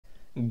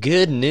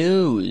Good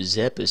news,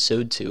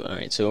 episode 2.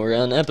 Alright, so we're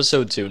on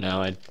episode 2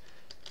 now. I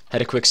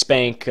had a quick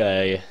spank,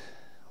 I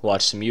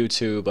watched some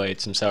YouTube, I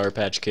ate some Sour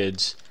Patch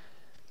Kids,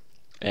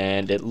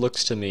 and it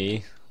looks to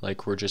me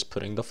like we're just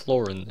putting the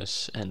floor in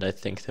this, and I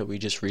think that we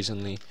just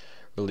recently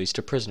released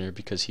a prisoner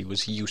because he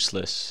was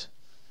useless.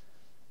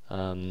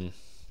 Everything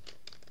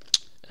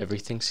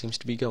seems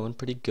to be going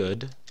pretty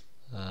good.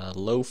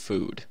 Low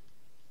food.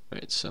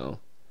 Alright, so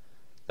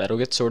that'll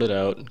get sorted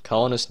out.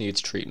 Colonist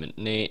needs treatment.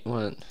 Nate,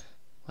 what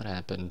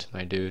happened,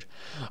 my dude?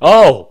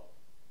 Oh!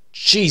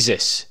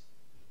 Jesus!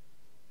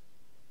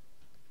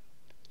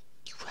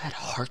 You had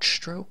heart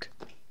stroke?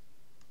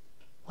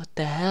 What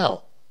the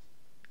hell?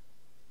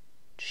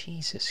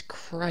 Jesus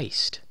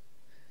Christ.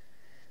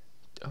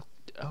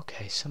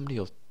 Okay,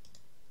 somebody'll...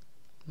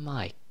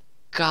 My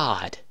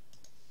God.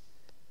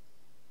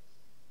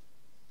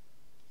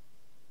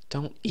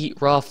 Don't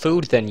eat raw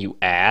food then, you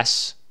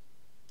ass.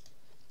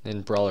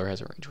 And Brawler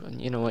has a range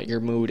one. You know what, your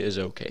mood is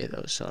okay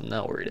though, so I'm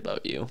not worried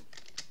about you.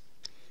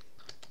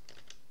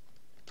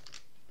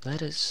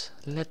 Let's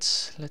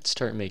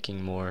start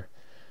making more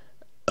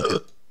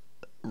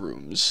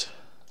rooms.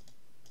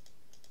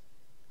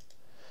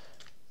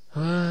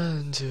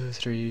 1, 2,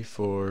 3,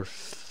 4,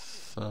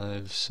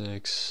 5,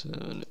 6,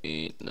 7,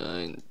 8,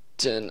 9,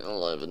 10,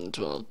 11,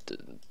 12,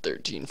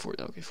 13,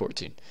 14. Okay,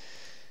 14.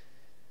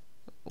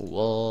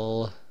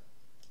 Wall.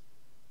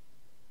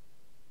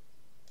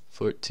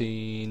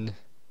 14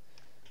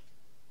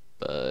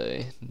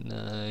 by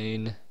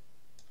 9.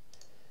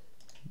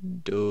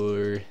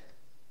 Door.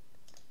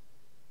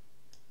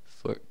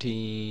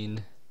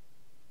 14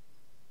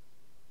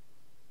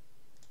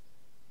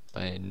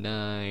 by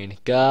 9.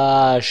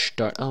 Gosh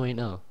darn. Oh wait,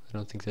 no. I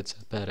don't think that's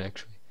that bad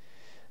actually.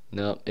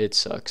 No, it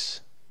sucks.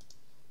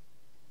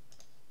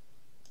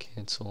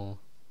 Cancel.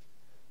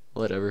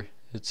 Whatever.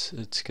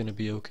 It's gonna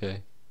be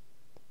okay.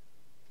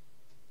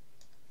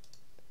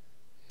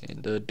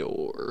 And a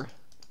door.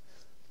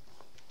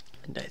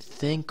 And I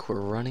think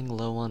we're running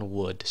low on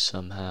wood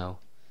somehow.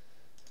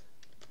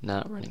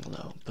 Not running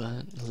low,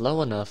 but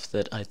low enough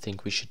that I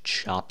think we should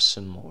chop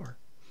some more.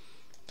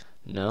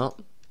 No.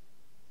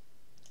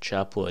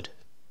 Chop wood.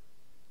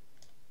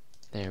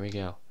 There we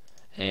go.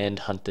 And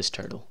hunt this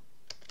turtle.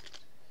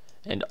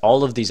 And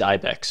all of these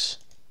ibex.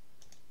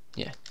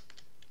 Yeah.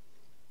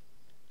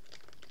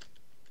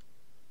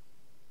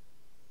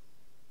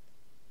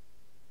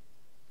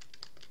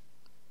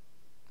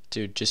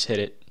 Dude, just hit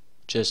it.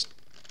 Just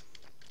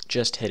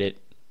hit it.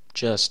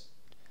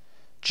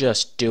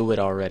 Just do it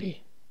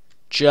already.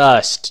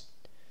 Just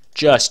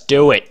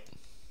do it.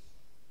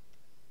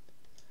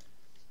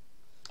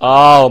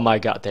 Oh my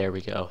God, there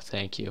we go.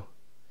 Thank you.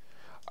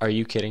 Are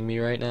you kidding me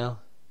right now?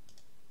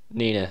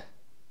 Nina.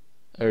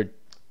 Or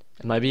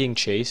am I being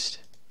chased?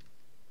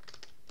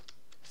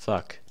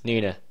 Fuck.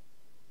 Nina.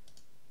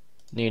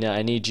 Nina,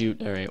 I need you.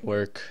 Alright,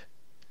 work.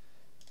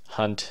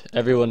 Hunt.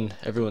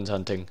 Everyone's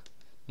hunting.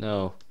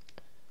 No.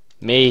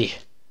 Me.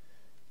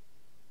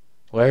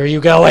 Where are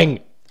you going?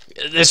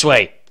 This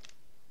way.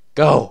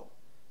 Go.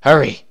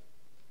 Hurry.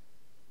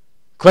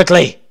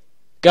 Quickly.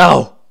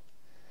 Go.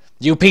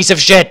 You piece of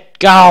shit.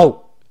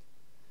 Go.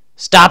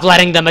 Stop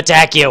letting them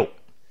attack you.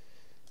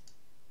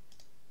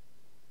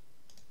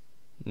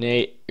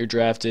 Nate, you're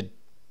drafted.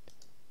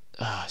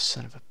 Ah, oh,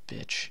 son of a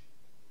bitch.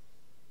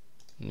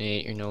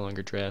 Nate, you're no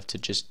longer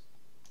drafted.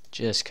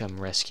 Just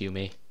come rescue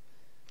me.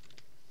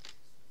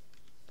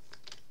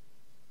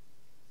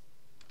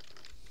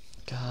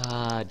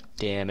 God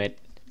damn it.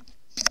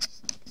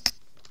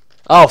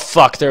 Oh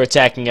fuck, they're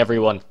attacking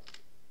everyone.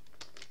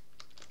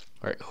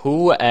 Alright,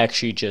 who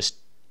actually just...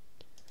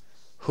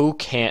 Who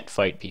can't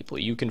fight people?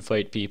 You can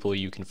fight people,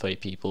 you can fight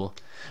people.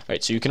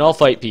 Alright, so you can all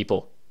fight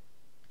people.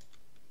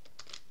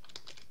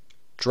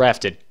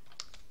 Drafted.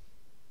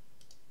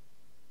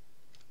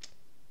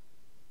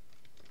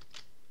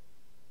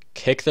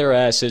 Kick their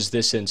asses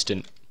this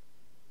instant.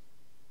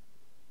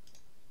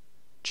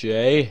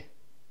 Jay?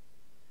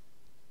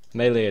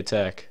 Melee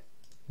attack.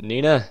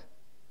 Nina?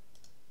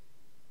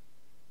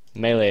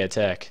 Melee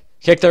attack.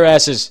 Kick their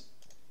asses.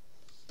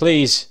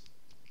 Please.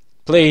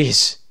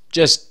 Please.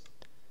 Just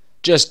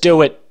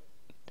do it.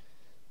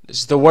 This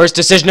is the worst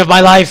decision of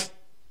my life.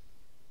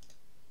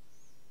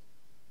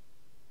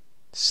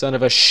 Son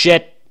of a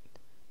shit.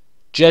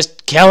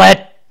 Just kill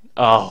it.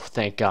 Oh,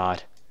 thank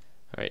God.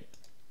 Alright.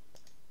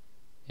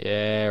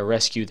 Yeah,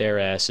 rescue their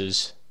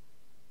asses.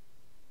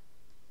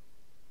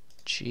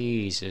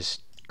 Jesus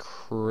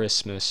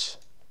Christmas.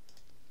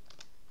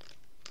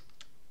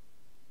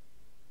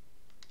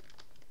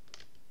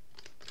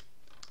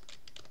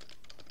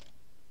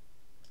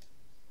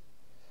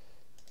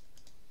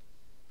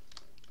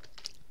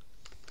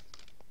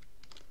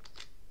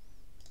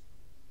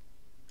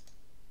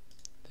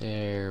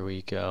 There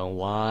we go.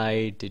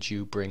 Why did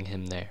you bring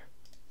him there?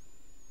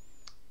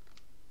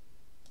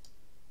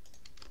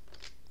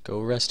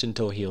 Go rest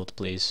until healed,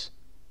 please.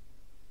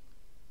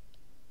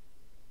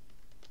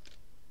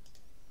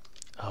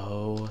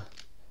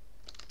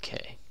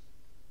 Okay.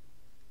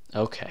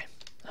 Okay.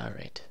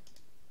 Alright.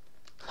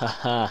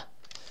 Haha.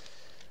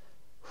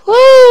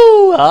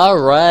 Woo!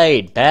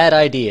 Alright, bad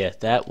idea.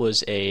 That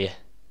was a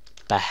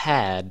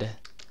bad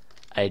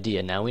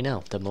idea. Now we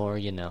know. The more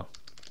you know.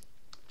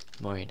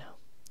 The more you know.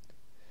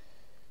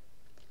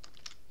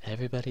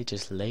 Everybody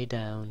just lay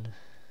down.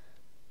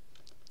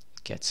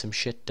 Get some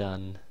shit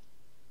done.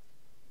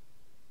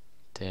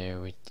 There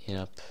we...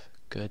 Yep.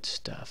 Good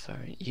stuff.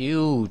 Alright.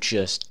 You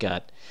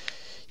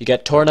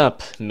got torn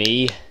up,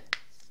 me.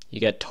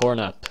 You got torn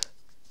up.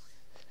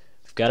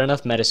 We've got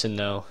enough medicine,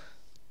 though.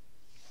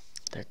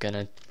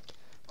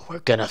 We're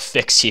gonna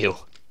fix you.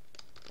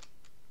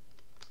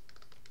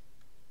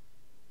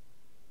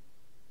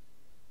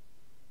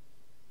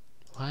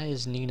 Why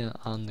is Nina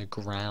on the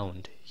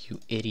ground, you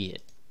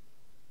idiot?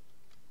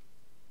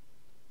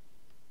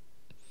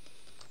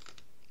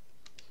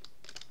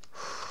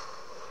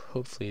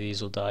 Hopefully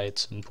these will die at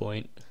some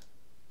point.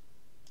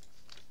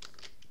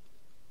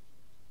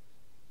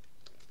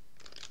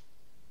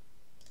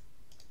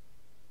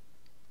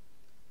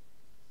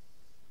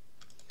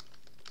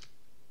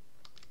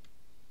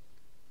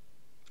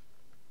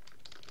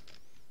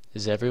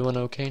 Is everyone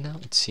okay now?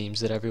 It seems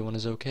that everyone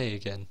is okay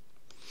again.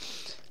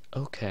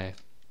 Okay.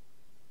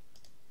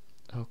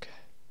 Okay.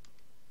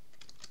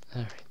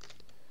 Alright.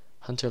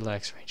 Hunter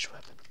lacks ranged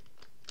weapon.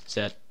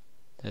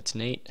 That's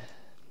Nate?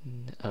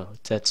 Oh,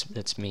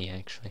 that's me,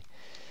 actually.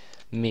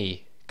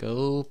 Me.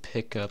 Go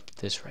pick up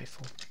this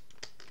rifle.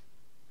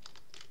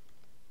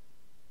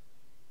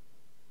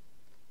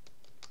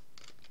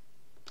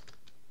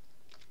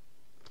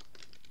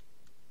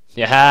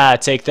 Yaha!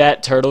 Take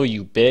that, turtle,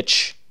 you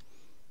bitch!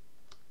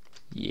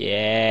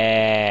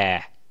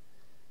 Yeah!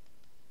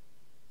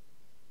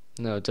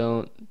 No,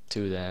 don't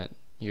do that.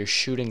 You're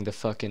shooting the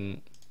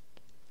fucking...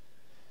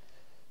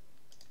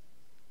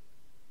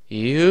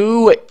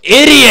 You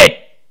idiot!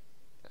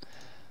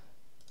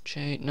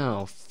 Jay,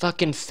 no.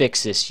 Fucking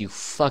fix this, you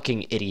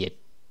fucking idiot.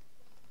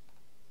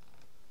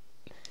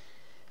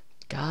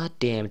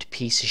 Goddamned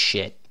piece of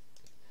shit.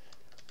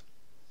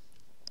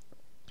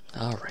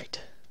 Alright.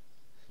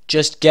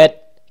 Just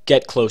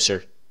get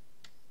closer.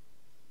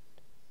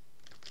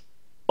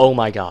 Oh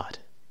my god.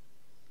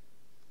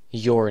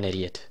 You're an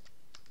idiot.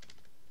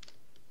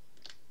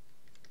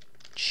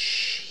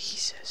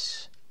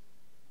 Jesus.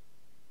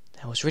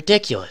 That was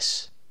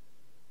ridiculous.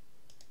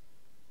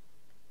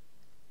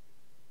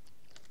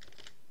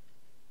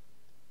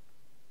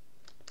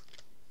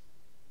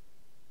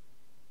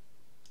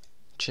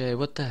 Jay,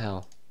 what the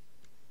hell?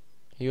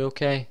 You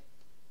okay?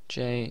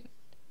 Jay,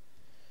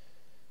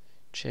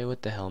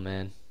 what the hell,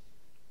 man?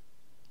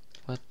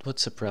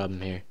 What's the problem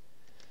here?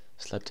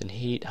 Slept in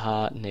heat,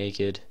 hot,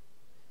 naked.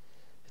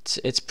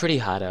 It's pretty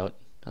hot out.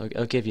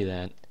 I'll give you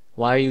that.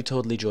 Why are you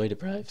totally joy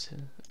deprived?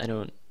 I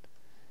don't.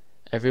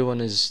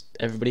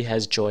 Everybody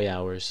has joy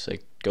hours.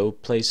 Like, go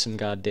play some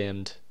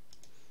goddamned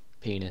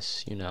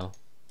penis, you know.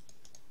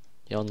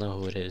 Y'all know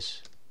who it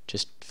is.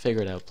 Just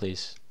figure it out,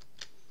 please.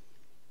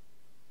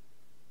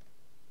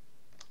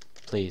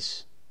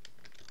 Please.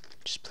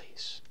 Just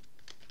please.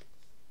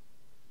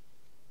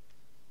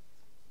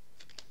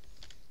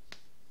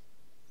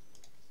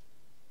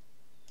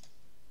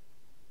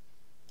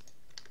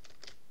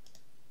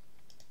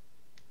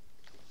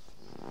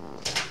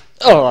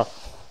 Oh!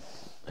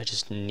 I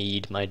just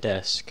need my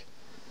desk.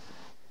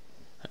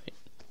 Right.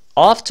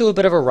 Off to a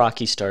bit of a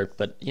rocky start,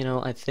 but you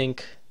know, I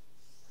think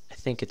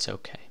it's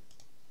okay.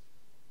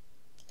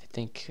 I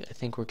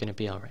think we're gonna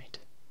be all right.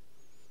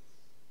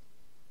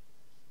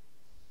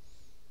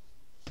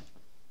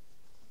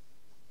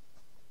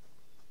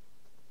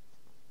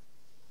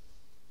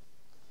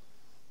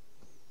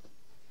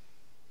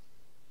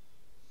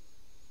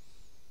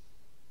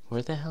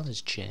 Where the hell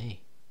is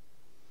Jay?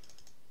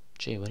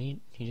 Jay, what are you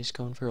just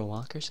going for a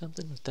walk or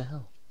something? What the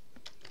hell?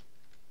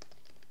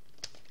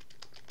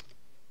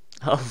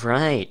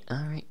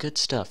 Alright, good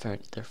stuff.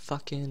 Alright, they're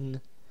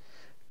fucking...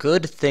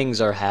 Good things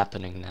are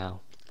happening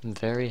now. I'm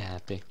very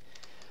happy.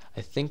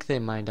 I think they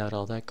mined out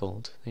all that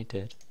gold. They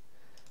did.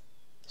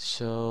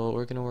 So,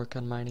 we're gonna work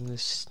on mining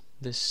this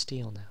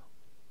steel now.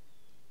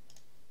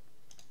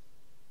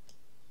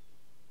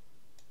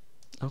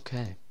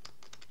 Okay.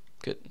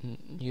 Good.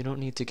 You don't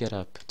need to get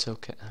up. It's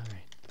okay.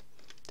 Alright.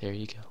 There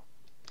you go.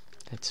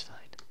 That's fine.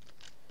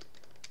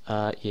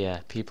 Yeah,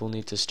 people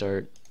need to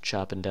start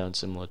chopping down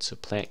some wood, so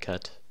plant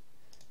cut.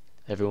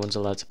 Everyone's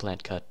allowed to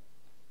plant cut.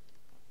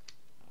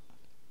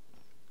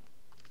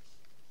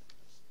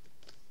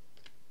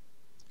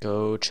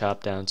 Go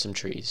chop down some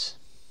trees.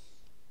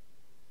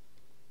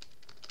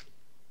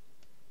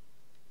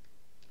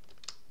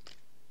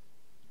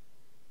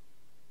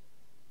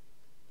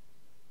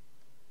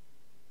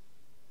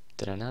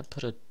 Did I not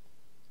put a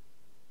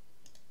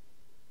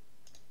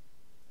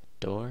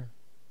door?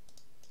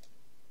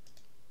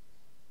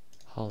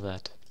 All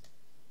that.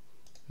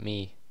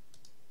 Me.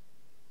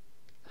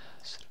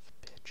 Son of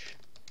a bitch.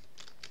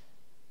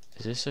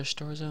 Is this our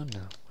store zone?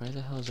 No. Where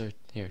the hell is our...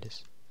 Here it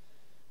is.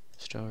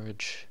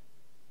 Storage.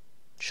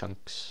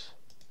 Chunks.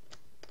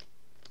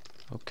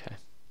 Okay.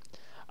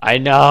 I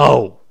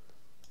know!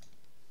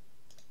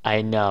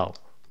 I know.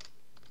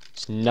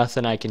 There's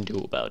nothing I can do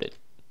about it.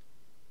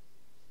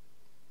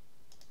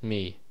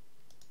 Me.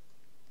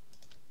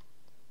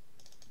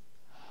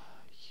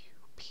 You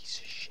piece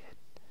of shit.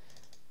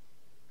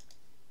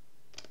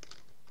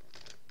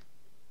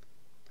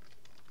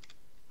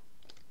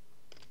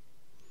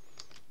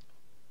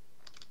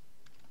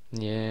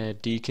 Yeah,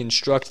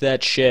 deconstruct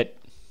that shit.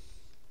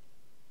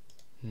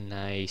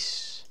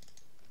 Nice.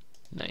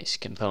 Nice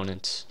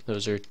components.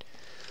 Those are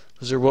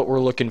what we're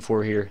looking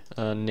for here.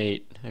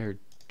 Nate or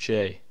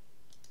Jay.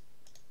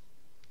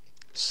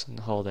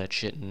 Haul that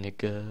shit,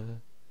 nigga.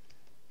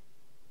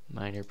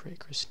 Minor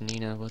breakers.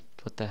 Nina, what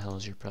the hell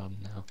is your problem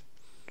now?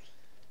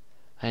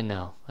 I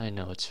know,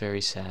 it's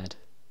very sad.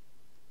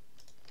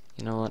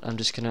 You know what, I'm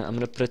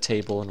gonna put a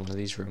table in one of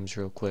these rooms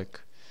real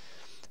quick.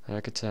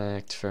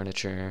 Architect,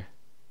 furniture,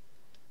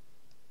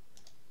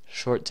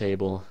 short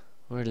table.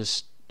 We're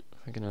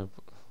gonna,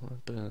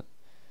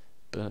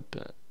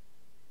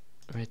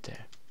 right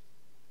there.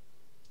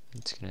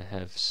 It's gonna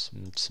have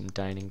some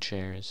dining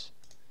chairs.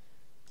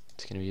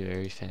 It's gonna be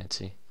very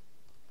fancy.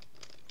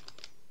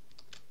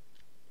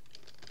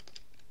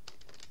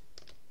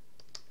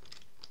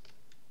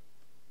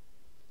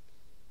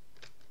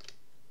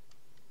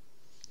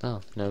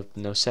 Oh,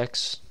 no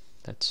sex.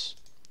 It's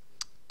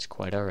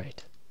quite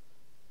alright.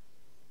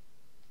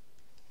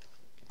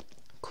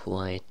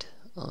 Quite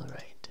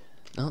alright.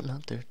 No,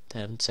 they're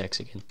having sex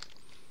again.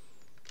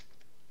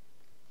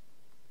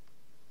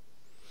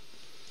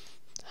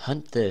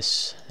 Hunt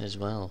this as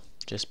well,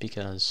 just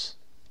because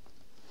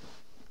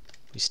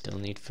we still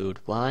need food.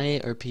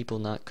 Why are people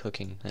not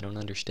cooking? I don't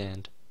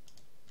understand.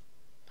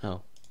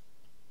 Oh.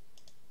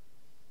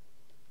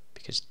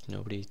 Because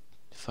nobody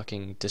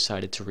fucking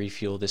decided to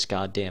refuel this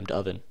goddamned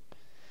oven.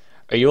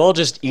 Are you all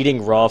just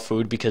eating raw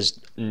food because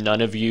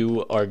none of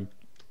you are...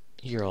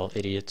 You're all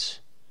idiots.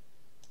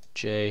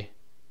 Jay,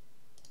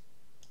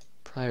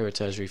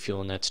 prioritize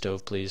refueling that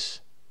stove, please.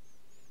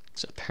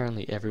 Because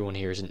apparently everyone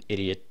here is an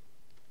idiot.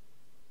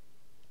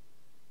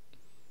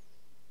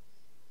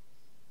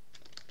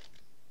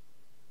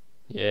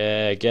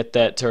 Yeah, get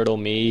that turtle,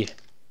 me.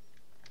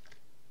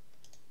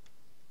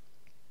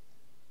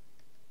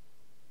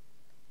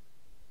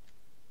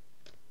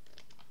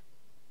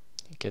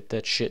 Get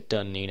that shit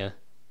done, Nina.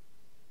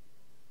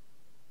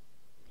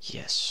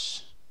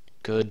 Yes.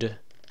 Good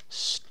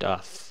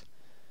stuff.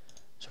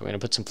 So we're going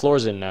to put some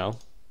floors in now.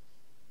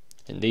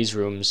 In these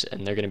rooms,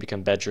 and they're going to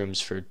become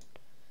bedrooms for...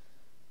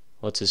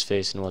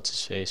 What's-his-face and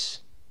what's-his-face.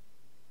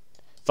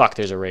 Fuck,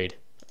 there's a raid.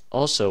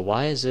 Also,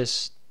 why is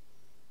this...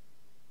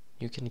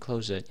 You can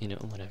close it, you know,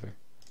 whatever.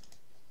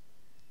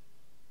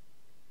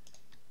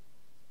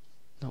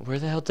 No, where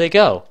the hell did they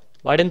go?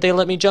 Why didn't they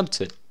let me jump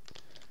to it?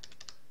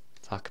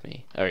 Fuck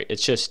me. Alright,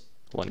 it's just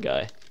one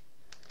guy.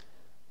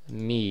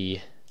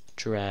 Me.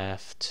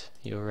 Draft.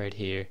 You're right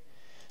here.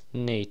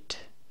 Nate.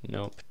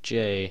 Nope.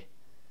 Jay.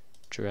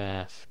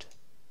 Draft.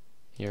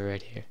 You're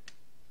right here.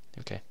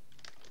 Okay.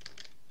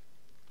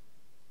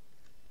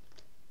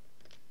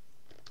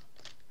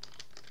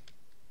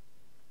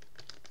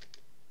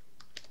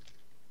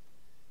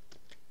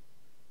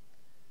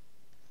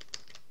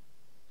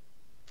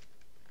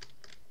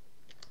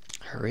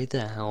 Hurry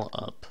the hell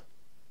up.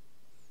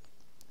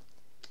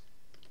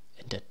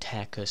 And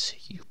attack us,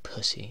 you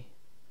pussy.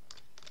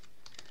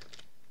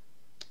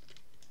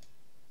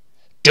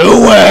 Do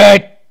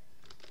it!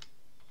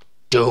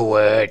 Do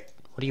it!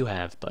 What do you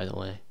have, by the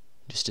way?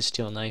 Just a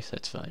steel knife?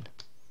 That's fine.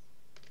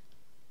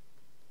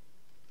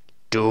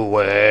 Do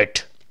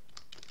it!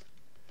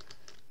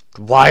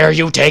 Why are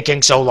you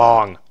taking so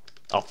long?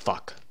 Oh,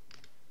 fuck.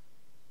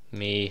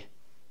 Me.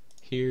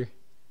 Here.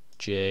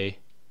 Jay.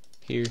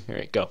 Here.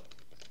 Alright, go.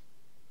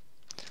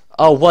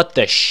 Oh, what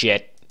the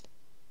shit?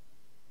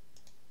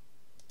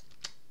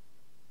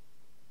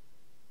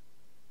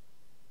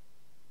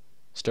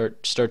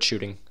 Start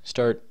shooting.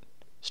 Start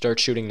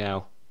shooting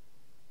now.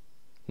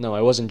 No,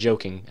 I wasn't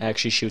joking.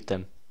 Actually shoot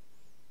them.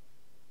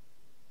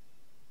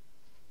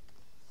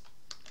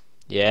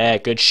 Yeah,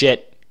 good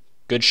shit.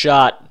 Good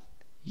shot.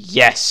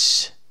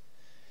 Yes.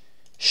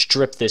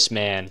 Strip this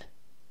man.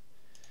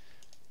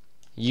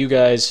 You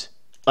guys,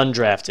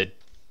 undrafted.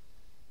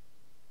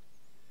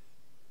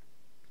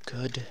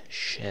 Good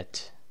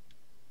shit.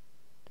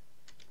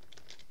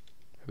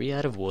 Are we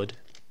out of wood?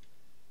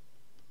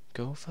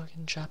 Go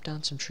fucking chop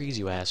down some trees,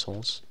 you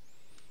assholes.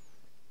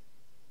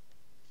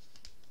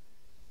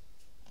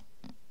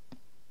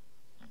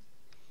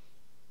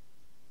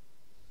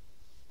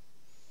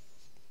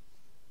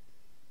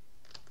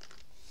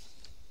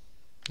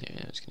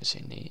 Yeah, I was gonna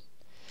say Nate.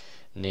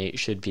 Nate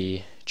should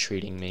be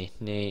treating me.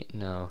 Nate,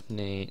 no.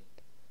 Nate.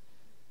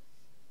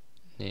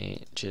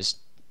 Nate, just...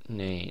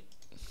 Nate.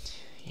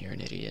 You're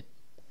an idiot.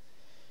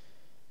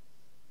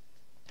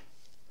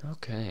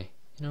 Okay.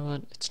 You know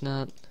what? It's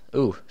not...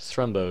 Ooh,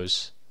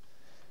 thrombos.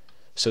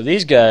 So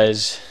these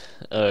guys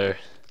are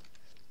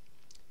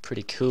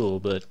pretty cool,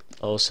 but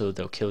also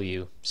they'll kill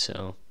you,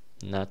 so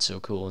not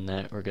so cool in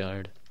that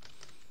regard.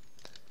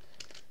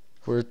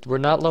 We're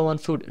not low on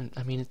food.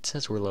 I mean, it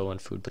says we're low on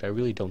food, but I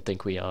really don't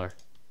think we are.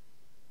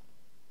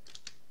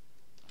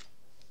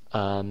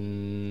 Nah.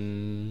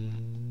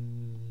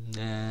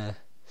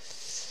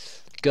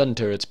 gun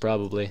turrets,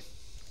 probably.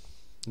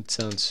 It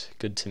sounds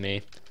good to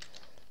me.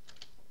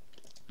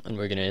 And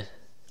we're gonna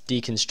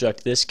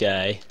deconstruct this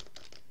guy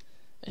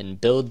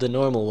and build the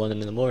normal one in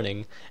the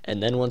morning,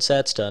 and then once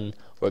that's done,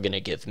 we're gonna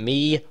give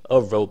me a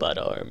robot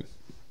arm.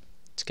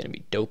 It's gonna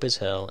be dope as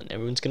hell, and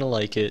everyone's gonna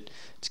like it.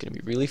 It's gonna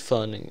be really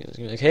fun, and it's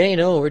gonna be like, hey,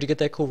 no, where'd you get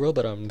that cool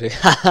robot arm?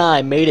 Haha,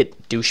 I made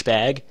it,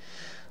 douchebag.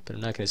 But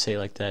I'm not gonna say it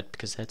like that,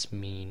 because that's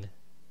mean.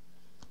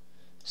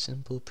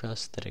 Simple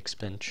prosthetics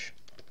bench.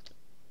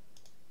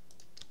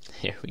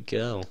 Here we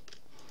go.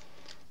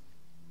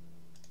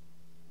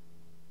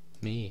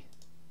 Me.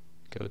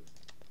 Go.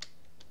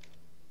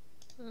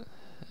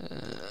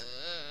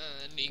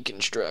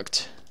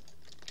 Deconstruct.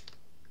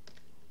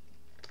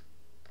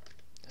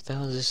 What the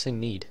hell does this thing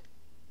need?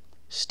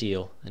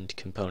 Steel and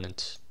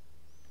components.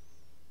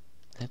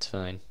 That's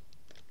fine.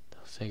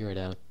 I'll figure it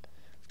out.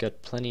 We've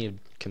got plenty of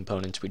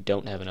components. We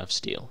don't have enough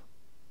steel.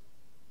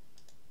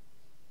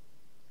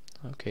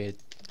 Okay,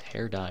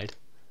 hair dyed.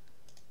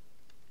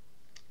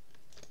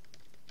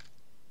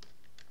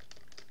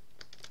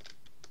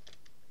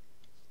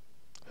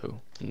 Who?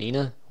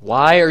 Nina?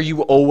 Why are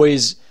you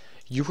always...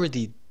 You were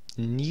the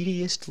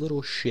neediest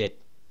little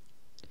shit.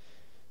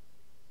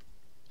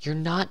 You're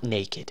not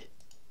naked.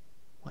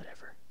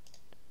 Whatever.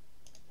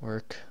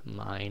 Work,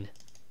 mine.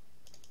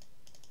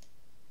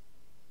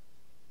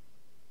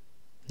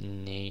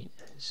 Nate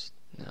is...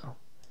 No.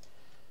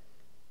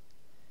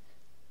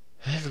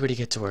 Everybody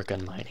get to work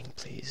on mining,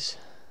 please.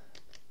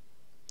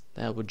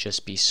 That would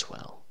just be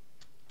swell.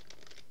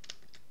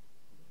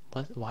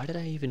 What? Why did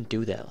I even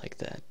do that like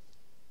that?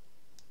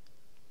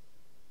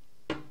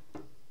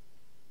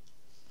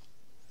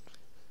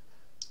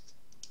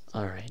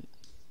 Alright.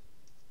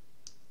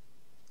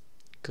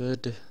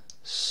 Good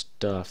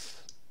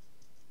stuff.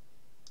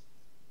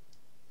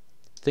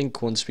 I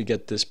think once we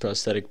get this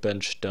prosthetic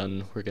bench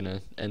done, we're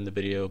gonna end the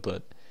video,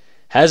 but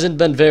hasn't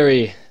been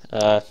very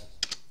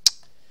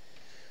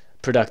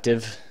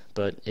productive,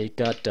 but it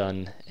got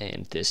done,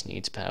 and this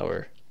needs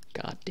power.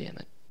 God damn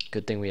it.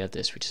 Good thing we have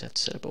this, we just have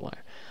to set up a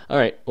wire.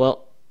 Alright,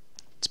 well,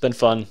 it's been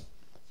fun.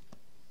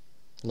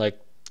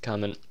 Like,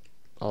 comment,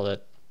 all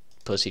that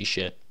pussy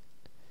shit.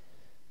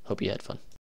 Hope you had fun.